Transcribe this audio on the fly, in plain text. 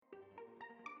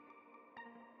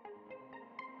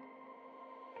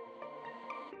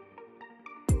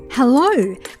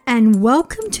Hello and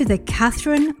welcome to the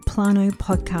Catherine Plano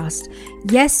podcast.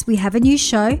 Yes, we have a new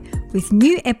show with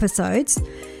new episodes.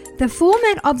 The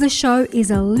format of the show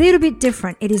is a little bit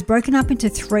different. It is broken up into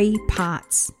 3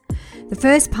 parts. The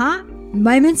first part,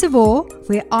 Moments of Awe,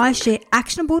 where I share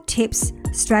actionable tips,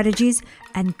 strategies,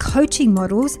 and coaching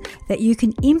models that you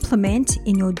can implement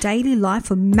in your daily life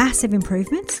for massive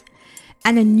improvements.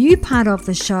 And a new part of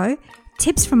the show,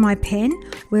 Tips from my pen,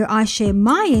 where I share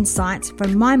my insights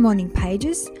from my morning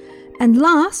pages. And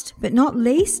last but not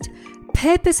least,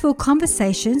 purposeful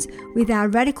conversations with our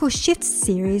Radical Shifts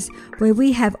series, where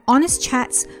we have honest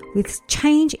chats with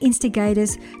change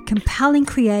instigators, compelling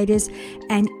creators,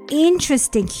 and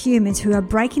interesting humans who are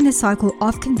breaking the cycle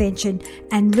of convention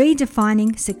and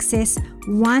redefining success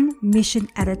one mission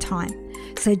at a time.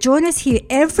 So join us here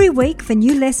every week for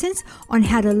new lessons on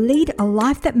how to lead a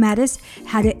life that matters,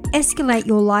 how to escalate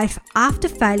your life after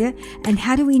failure, and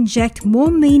how to inject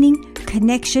more meaning,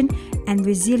 connection, and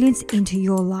resilience into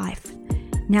your life.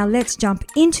 Now let's jump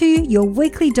into your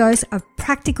weekly dose of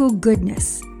practical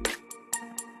goodness.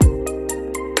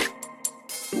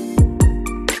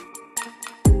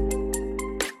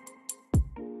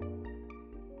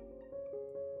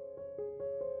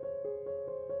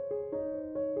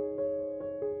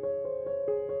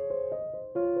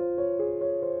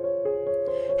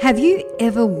 Have you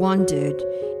ever wondered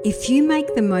if you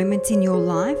make the moments in your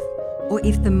life or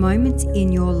if the moments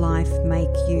in your life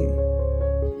make you?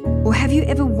 Or have you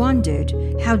ever wondered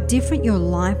how different your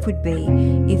life would be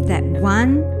if that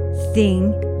one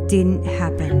thing didn't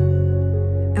happen?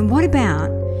 And what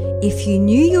about if you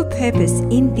knew your purpose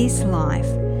in this life,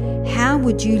 how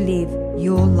would you live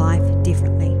your life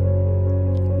differently?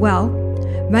 Well,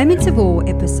 Moments of Awe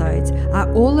episodes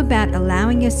are all about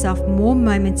allowing yourself more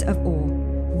moments of awe,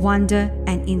 wonder,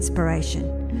 and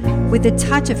inspiration, with a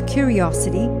touch of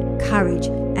curiosity, courage,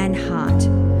 and heart,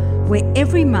 where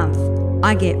every month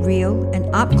I get real and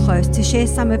up close to share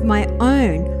some of my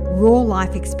own raw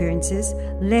life experiences,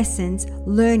 lessons,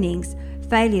 learnings,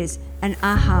 failures, and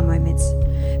aha moments.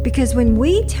 Because when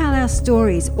we tell our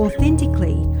stories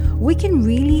authentically, we can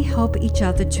really help each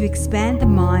other to expand the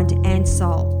mind and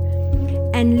soul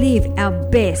and live our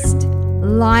best,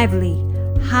 lively,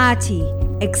 hearty,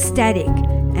 ecstatic,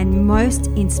 and most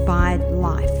inspired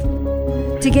life.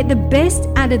 To get the best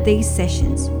out of these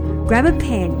sessions, grab a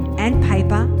pen and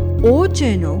paper or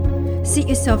journal, sit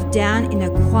yourself down in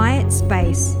a quiet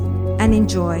space and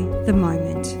enjoy the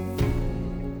moment.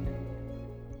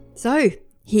 So,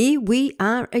 here we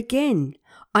are again.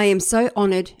 I am so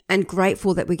honored and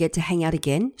grateful that we get to hang out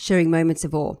again, sharing Moments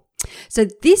of Awe. So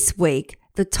this week,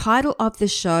 the title of the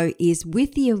show is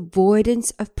With the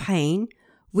Avoidance of Pain,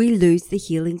 We Lose the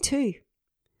Healing Too.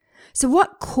 So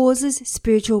what causes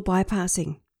spiritual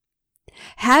bypassing?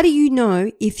 How do you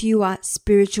know if you are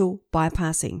spiritual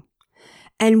bypassing?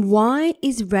 And why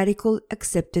is radical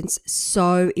acceptance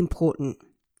so important?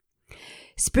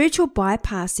 Spiritual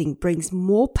bypassing brings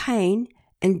more pain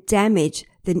and damage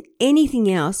than anything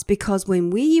else because when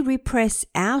we repress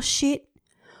our shit,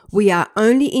 we are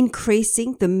only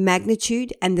increasing the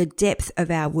magnitude and the depth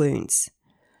of our wounds.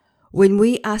 When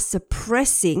we are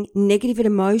suppressing negative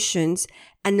emotions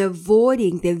and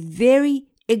avoiding their very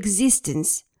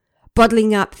existence,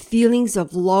 bottling up feelings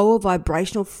of lower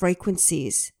vibrational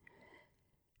frequencies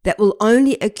that will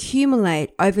only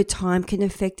accumulate over time can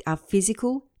affect our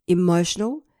physical,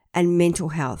 emotional, and mental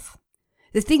health.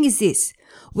 The thing is this,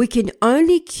 we can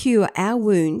only cure our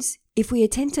wounds if we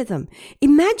attend to them.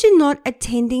 Imagine not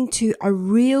attending to a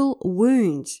real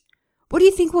wound. What do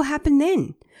you think will happen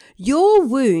then? Your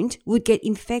wound would get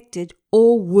infected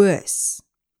or worse.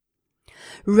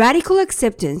 Radical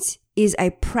acceptance is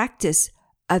a practice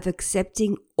of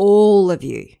accepting all of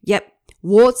you. Yep,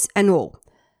 warts and all.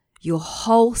 Your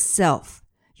whole self,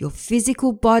 your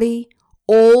physical body,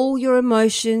 all your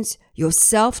emotions, your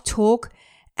self-talk,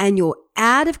 and your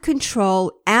out of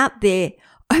control, out there,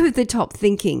 over the top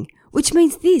thinking, which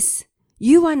means this,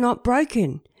 you are not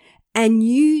broken and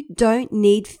you don't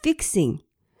need fixing.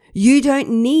 You don't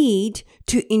need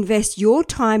to invest your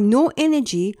time nor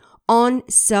energy on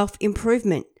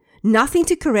self-improvement. Nothing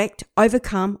to correct,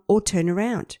 overcome, or turn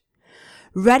around.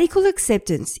 Radical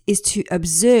acceptance is to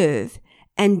observe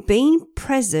and being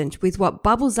present with what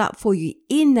bubbles up for you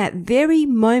in that very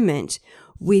moment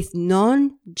with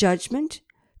non-judgment,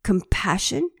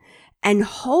 compassion, and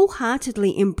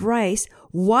wholeheartedly embrace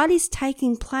what is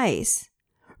taking place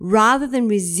rather than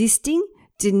resisting,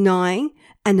 denying,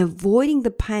 and avoiding the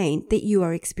pain that you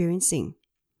are experiencing.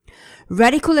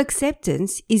 Radical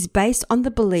acceptance is based on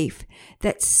the belief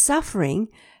that suffering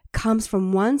comes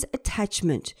from one's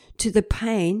attachment to the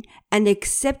pain, and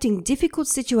accepting difficult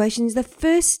situations is the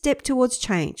first step towards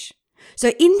change. So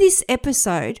in this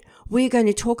episode, we're going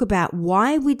to talk about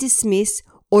why we dismiss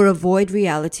or avoid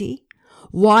reality,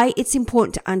 why it's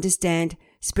important to understand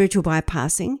spiritual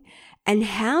bypassing, and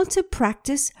how to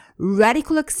practice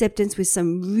radical acceptance with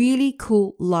some really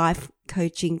cool life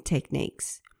coaching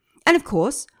techniques. And of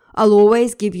course, I'll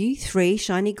always give you 3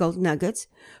 shiny gold nuggets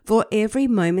for every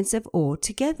moments of awe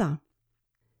together.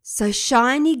 So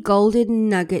shiny golden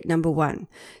nugget number 1.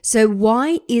 So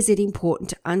why is it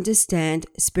important to understand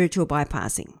spiritual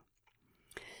bypassing?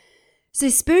 So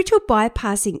spiritual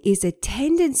bypassing is a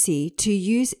tendency to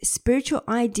use spiritual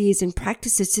ideas and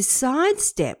practices to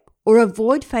sidestep or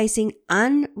avoid facing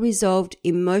unresolved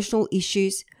emotional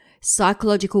issues,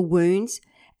 psychological wounds,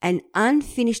 and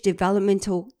unfinished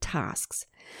developmental tasks.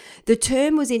 The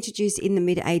term was introduced in the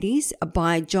mid-80s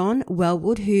by John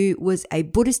Wellwood, who was a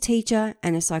Buddhist teacher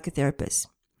and a psychotherapist.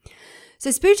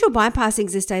 So spiritual bypassing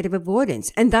is a state of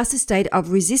avoidance and thus a state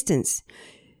of resistance.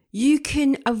 You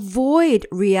can avoid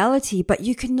reality, but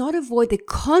you cannot avoid the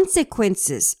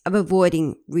consequences of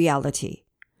avoiding reality.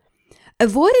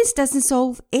 Avoidance doesn't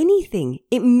solve anything.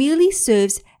 It merely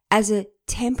serves as a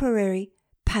temporary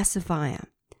pacifier.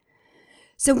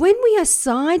 So when we are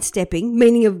sidestepping,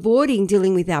 meaning avoiding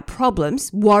dealing with our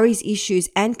problems, worries, issues,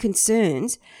 and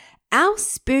concerns, our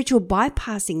spiritual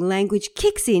bypassing language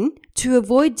kicks in to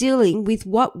avoid dealing with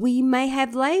what we may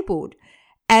have labeled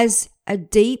as a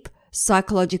deep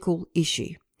psychological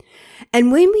issue.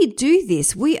 And when we do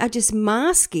this, we are just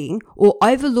masking or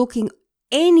overlooking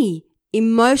any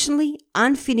emotionally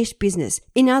unfinished business.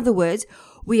 In other words,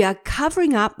 we are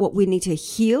covering up what we need to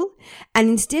heal, and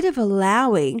instead of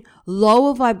allowing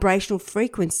lower vibrational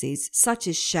frequencies such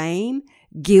as shame,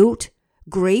 guilt,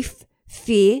 grief,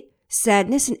 fear,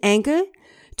 sadness, and anger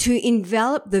to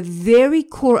envelop the very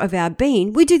core of our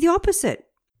being, we do the opposite.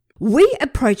 We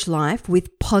approach life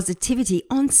with positivity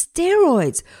on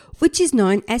steroids, which is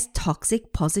known as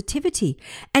toxic positivity.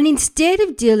 And instead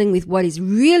of dealing with what is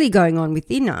really going on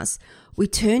within us, we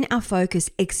turn our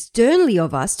focus externally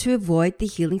of us to avoid the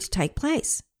healing to take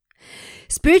place.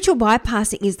 Spiritual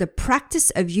bypassing is the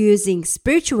practice of using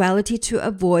spirituality to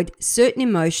avoid certain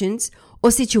emotions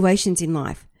or situations in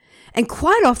life. And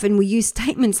quite often we use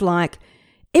statements like,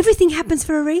 everything happens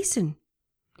for a reason.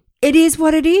 It is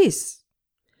what it is.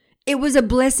 It was a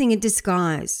blessing in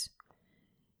disguise.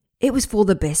 It was for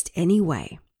the best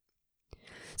anyway.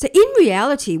 So in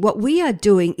reality, what we are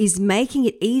doing is making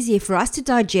it easier for us to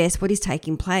digest what is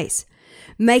taking place,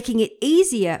 making it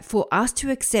easier for us to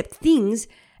accept things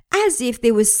as if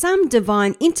there was some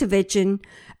divine intervention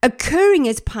occurring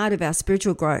as part of our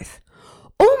spiritual growth,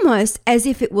 almost as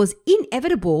if it was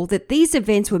inevitable that these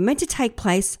events were meant to take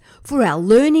place for our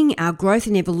learning, our growth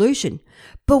and evolution.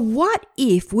 But what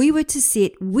if we were to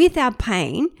sit with our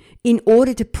pain in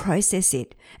order to process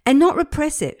it and not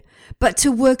repress it, but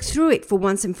to work through it for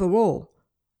once and for all?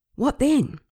 What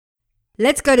then?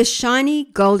 Let's go to shiny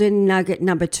golden nugget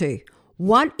number 2.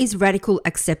 What is radical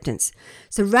acceptance?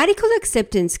 So radical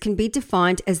acceptance can be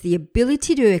defined as the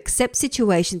ability to accept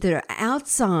situations that are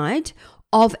outside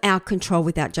of our control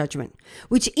without judgment,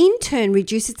 which in turn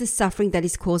reduces the suffering that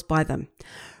is caused by them.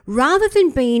 Rather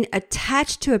than being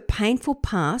attached to a painful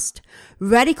past,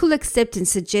 radical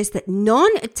acceptance suggests that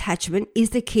non-attachment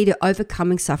is the key to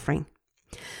overcoming suffering.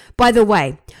 By the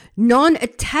way,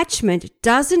 non-attachment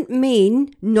doesn't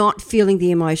mean not feeling the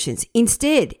emotions.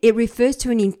 Instead, it refers to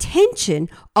an intention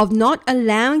of not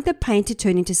allowing the pain to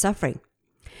turn into suffering.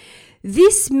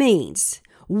 This means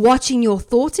watching your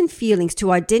thoughts and feelings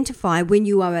to identify when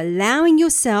you are allowing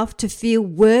yourself to feel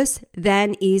worse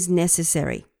than is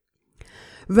necessary.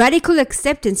 Radical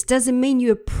acceptance doesn't mean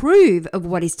you approve of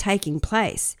what is taking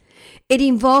place. It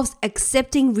involves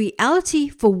accepting reality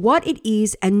for what it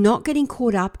is and not getting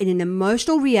caught up in an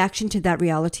emotional reaction to that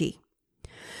reality.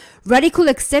 Radical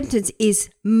acceptance is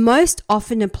most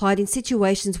often applied in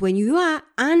situations when you are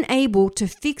unable to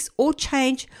fix or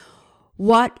change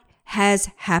what has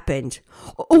happened,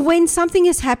 or when something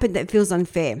has happened that feels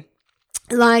unfair,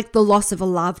 like the loss of a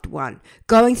loved one,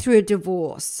 going through a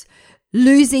divorce,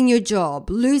 losing your job,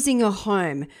 losing a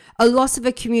home, a loss of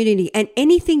a community, and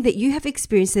anything that you have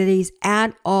experienced that is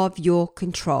out of your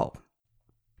control.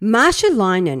 Marsha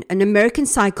Linehan, an American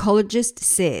psychologist,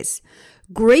 says,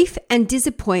 grief and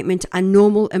disappointment are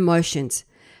normal emotions.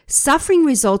 Suffering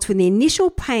results when the initial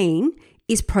pain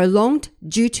is prolonged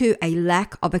due to a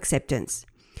lack of acceptance.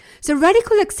 So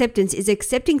radical acceptance is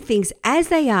accepting things as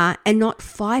they are and not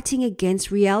fighting against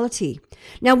reality.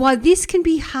 Now, while this can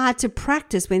be hard to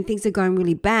practice when things are going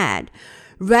really bad,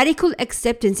 Radical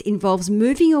acceptance involves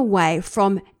moving away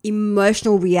from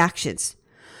emotional reactions.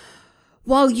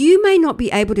 While you may not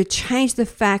be able to change the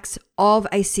facts of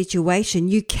a situation,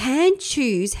 you can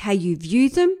choose how you view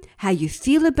them, how you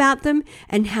feel about them,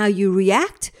 and how you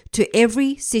react to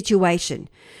every situation.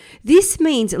 This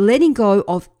means letting go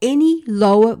of any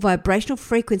lower vibrational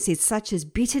frequencies such as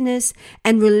bitterness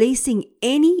and releasing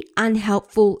any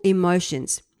unhelpful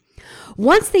emotions.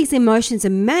 Once these emotions are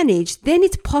managed, then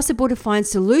it's possible to find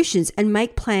solutions and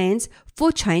make plans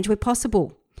for change where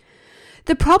possible.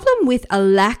 The problem with a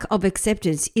lack of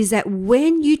acceptance is that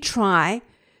when you try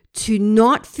to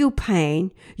not feel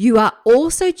pain, you are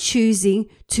also choosing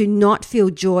to not feel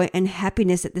joy and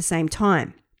happiness at the same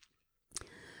time.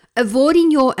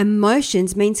 Avoiding your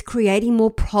emotions means creating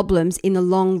more problems in the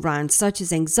long run, such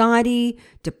as anxiety,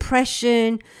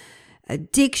 depression,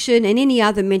 addiction, and any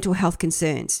other mental health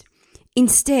concerns.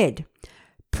 Instead,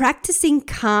 practicing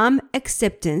calm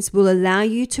acceptance will allow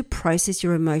you to process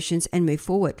your emotions and move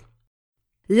forward.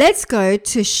 Let's go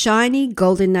to shiny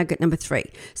golden nugget number 3.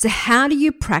 So how do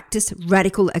you practice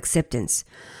radical acceptance?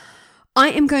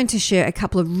 I am going to share a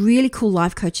couple of really cool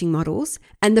life coaching models.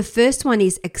 And the first one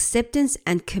is acceptance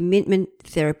and commitment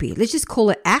therapy. Let's just call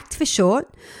it ACT for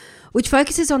short, which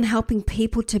focuses on helping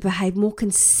people to behave more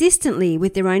consistently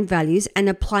with their own values and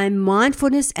apply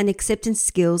mindfulness and acceptance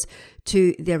skills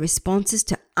to their responses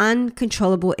to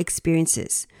uncontrollable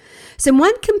experiences. So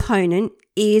one component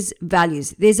is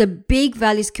values. There's a big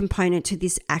values component to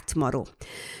this ACT model.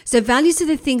 So values are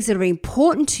the things that are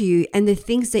important to you and the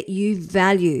things that you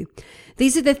value.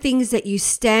 These are the things that you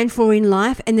stand for in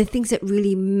life and the things that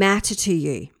really matter to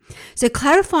you. So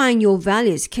clarifying your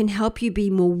values can help you be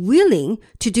more willing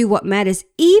to do what matters,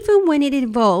 even when it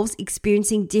involves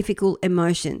experiencing difficult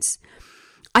emotions.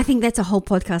 I think that's a whole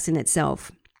podcast in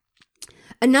itself.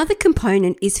 Another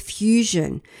component is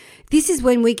fusion. This is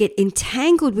when we get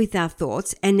entangled with our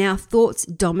thoughts and our thoughts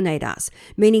dominate us,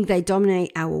 meaning they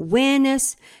dominate our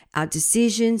awareness, our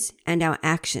decisions, and our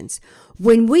actions.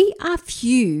 When we are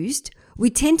fused, we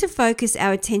tend to focus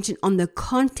our attention on the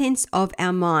contents of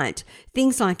our mind,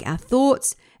 things like our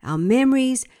thoughts, our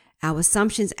memories, our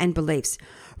assumptions and beliefs,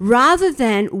 rather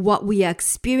than what we are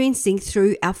experiencing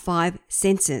through our 5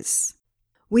 senses.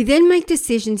 We then make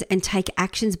decisions and take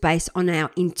actions based on our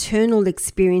internal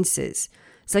experiences,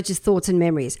 such as thoughts and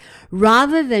memories,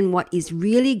 rather than what is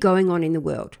really going on in the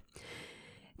world.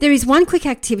 There is one quick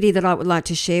activity that I would like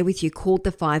to share with you called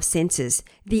the 5 senses.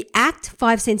 The ACT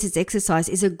 5 senses exercise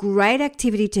is a great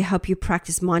activity to help you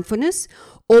practice mindfulness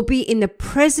or be in the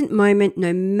present moment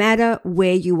no matter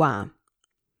where you are.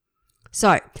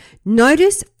 So,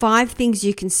 notice 5 things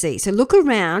you can see. So look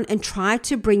around and try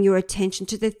to bring your attention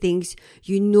to the things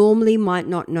you normally might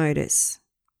not notice.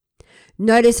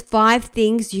 Notice 5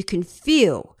 things you can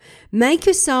feel. Make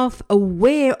yourself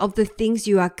aware of the things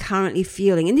you are currently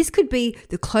feeling. And this could be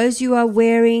the clothes you are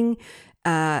wearing,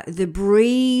 the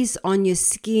breeze on your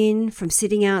skin from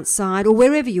sitting outside or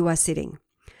wherever you are sitting.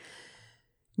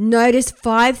 Notice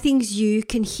 5 things you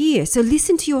can hear. So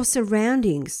listen to your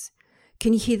surroundings.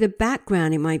 Can you hear the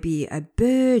background? It might be a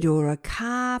bird or a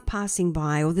car passing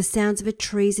by or the sounds of the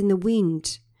trees in the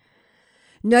wind.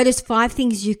 Notice 5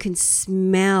 things you can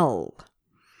smell.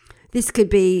 This could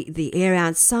be the air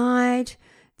outside,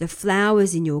 the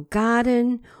flowers in your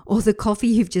garden, or the coffee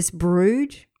you've just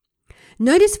brewed.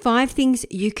 Notice 5 things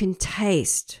you can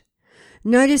taste.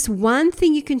 Notice 1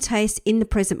 thing you can taste in the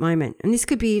present moment. And this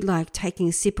could be like taking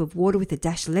a sip of water with a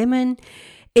dash of lemon,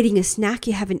 eating a snack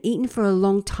you haven't eaten for a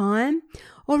long time,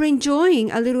 or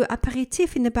enjoying a little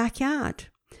aperitif in the backyard.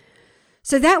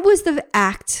 So that was the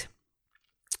ACT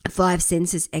 5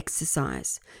 senses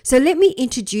exercise. So let me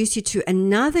introduce you to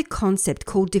another concept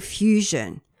called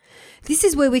diffusion. This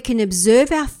is where we can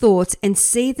observe our thoughts and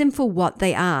see them for what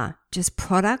they are, just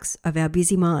products of our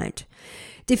busy mind.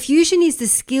 Diffusion is the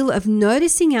skill of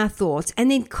noticing our thoughts and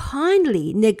then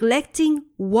kindly neglecting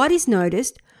what is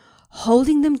noticed,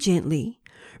 holding them gently,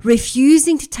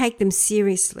 refusing to take them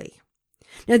seriously.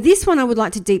 Now, this one I would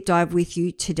like to deep dive with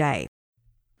you today.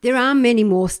 There are many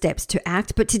more steps to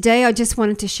ACT, but today I just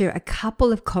wanted to share a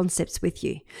couple of concepts with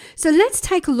you. So let's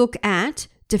take a look at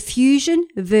diffusion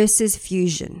versus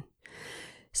fusion.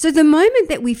 So the moment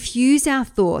that we fuse our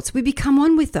thoughts, we become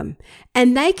one with them,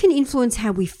 and they can influence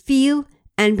how we feel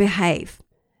and behave.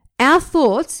 Our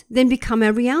thoughts then become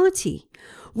our reality.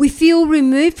 We feel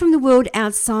removed from the world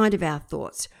outside of our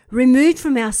thoughts, removed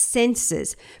from our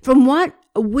senses, from what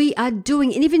we are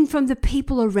doing, and even from the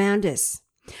people around us.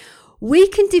 We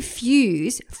can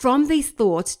diffuse from these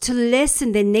thoughts to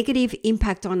lessen their negative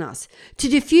impact on us. To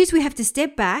diffuse, we have to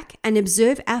step back and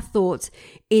observe our thoughts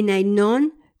in a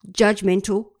non-judgmental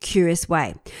non-judgmental, curious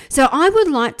way. So I would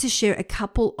like to share a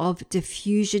couple of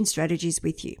diffusion strategies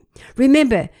with you.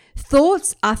 Remember,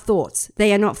 thoughts are thoughts.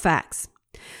 They are not facts.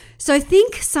 So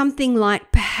think something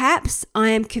like, perhaps I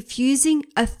am confusing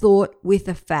a thought with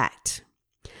a fact.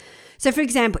 So for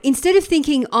example, instead of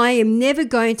thinking I am never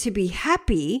going to be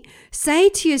happy, say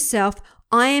to yourself,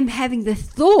 I am having the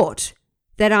thought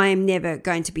that I am never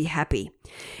going to be happy.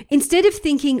 Instead of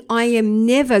thinking I am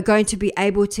never going to be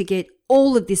able to get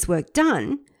all of this work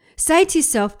done, say to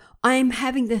yourself, I am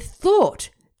having the thought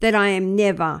that I am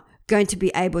never going to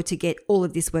be able to get all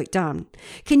of this work done.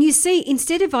 Can you see,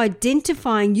 instead of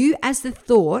identifying you as the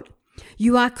thought,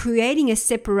 you are creating a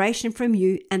separation from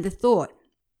you and the thought.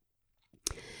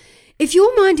 If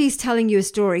your mind is telling you a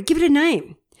story, give it a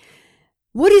name.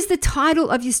 What is the title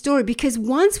of your story? Because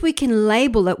once we can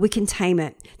label it, we can tame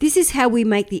it. This is how we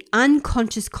make the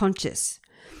unconscious conscious.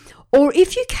 Or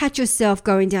if you catch yourself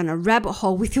going down a rabbit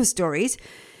hole with your stories,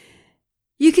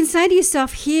 you can say to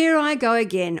yourself, here I go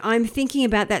again. I'm thinking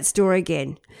about that story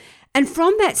again. And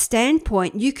from that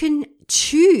standpoint, you can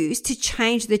choose to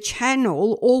change the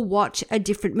channel or watch a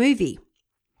different movie.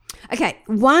 Okay,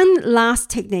 one last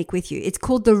technique with you. It's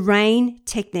called the RAIN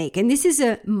technique. And this is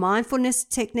a mindfulness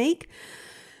technique,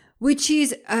 which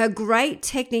is a great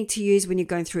technique to use when you're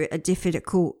going through a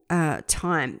difficult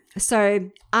time. So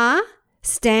R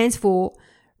stands for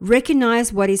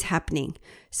recognize what is happening.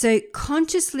 So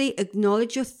consciously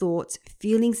acknowledge your thoughts,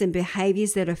 feelings, and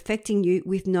behaviors that are affecting you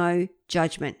with no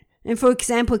judgment. And for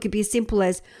example, it could be as simple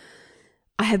as,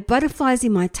 I have butterflies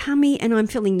in my tummy and I'm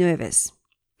feeling nervous.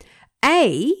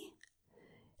 A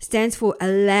stands for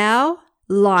allow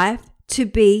life to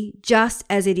be just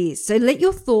as it is. So let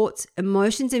your thoughts,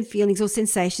 emotions, and feelings or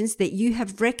sensations that you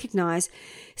have recognized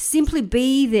simply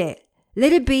be there.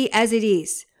 Let it be as it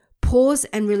is. Pause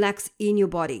and relax in your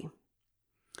body.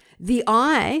 The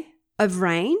I of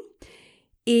RAIN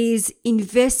is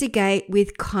investigate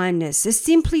with kindness. So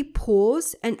simply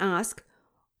pause and ask,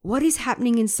 what is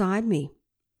happening inside me?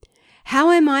 How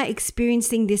am I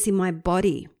experiencing this in my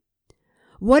body?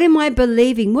 What am I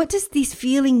believing? What does this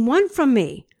feeling want from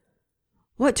me?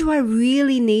 What do I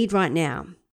really need right now?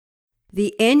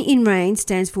 The N in RAIN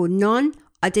stands for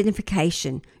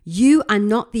non-identification. You are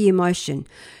not the emotion.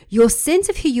 Your sense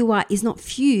of who you are is not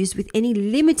fused with any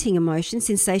limiting emotions,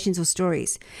 sensations, or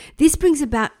stories. This brings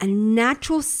about a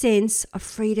natural sense of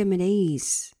freedom and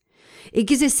ease. It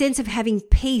gives a sense of having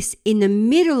peace in the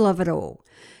middle of it all.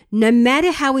 No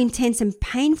matter how intense and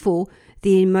painful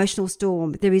the emotional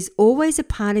storm, there is always a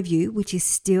part of you which is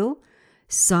still,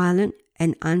 silent,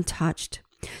 and untouched.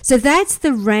 So that's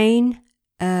the RAIN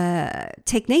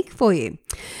technique for you.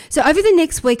 So over the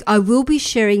next week, I will be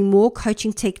sharing more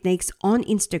coaching techniques on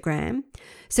Instagram.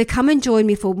 So come and join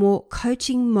me for more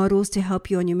coaching models to help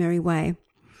you on your merry way.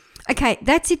 Okay,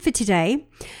 that's it for today.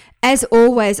 As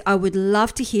always, I would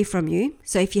love to hear from you.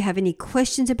 So if you have any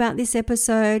questions about this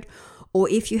episode, or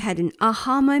if you had an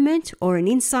aha moment or an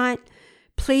insight,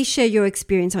 please share your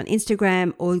experience on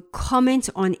Instagram or comment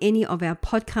on any of our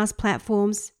podcast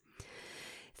platforms.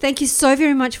 Thank you so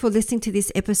very much for listening to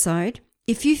this episode.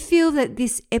 If you feel that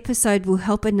this episode will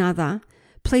help another,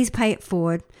 please pay it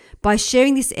forward by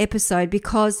sharing this episode,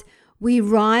 because we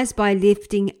rise by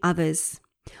lifting others.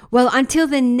 Well, until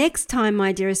the next time,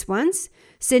 my dearest ones,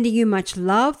 sending you much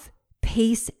love,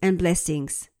 peace, and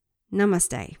blessings.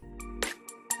 Namaste.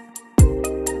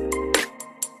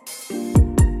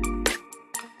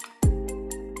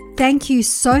 Thank you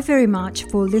so very much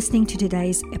for listening to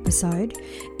today's episode.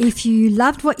 If you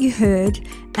loved what you heard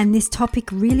and this topic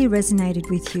really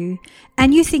resonated with you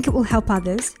and you think it will help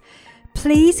others,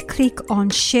 please click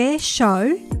on Share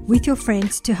Show with your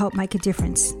friends to help make a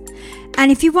difference.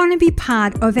 And if you want to be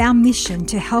part of our mission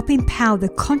to help empower the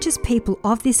conscious people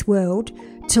of this world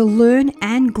to learn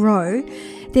and grow,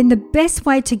 then the best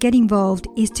way to get involved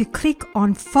is to click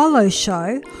on Follow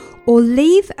Show or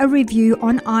leave a review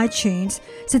on iTunes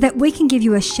so that we can give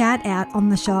you a shout out on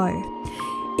the show.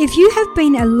 If you have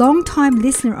been a long-time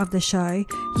listener of the show,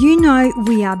 you know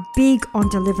we are big on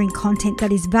delivering content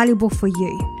that is valuable for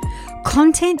you.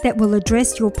 Content that will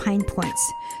address your pain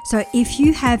points. So if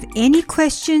you have any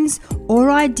questions or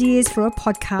ideas for a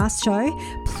podcast show,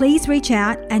 please reach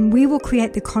out and we will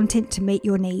create the content to meet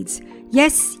your needs.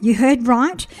 Yes, you heard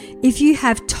right. If you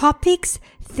have topics,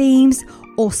 themes,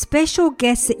 or special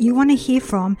guests that you want to hear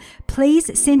from,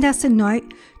 please send us a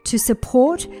note to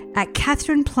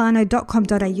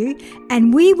support@catherineplano.com.au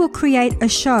and we will create a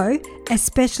show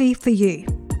especially for you.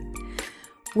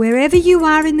 Wherever you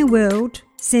are in the world,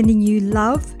 sending you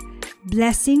love,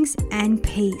 blessings, and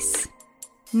peace.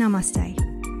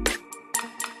 Namaste.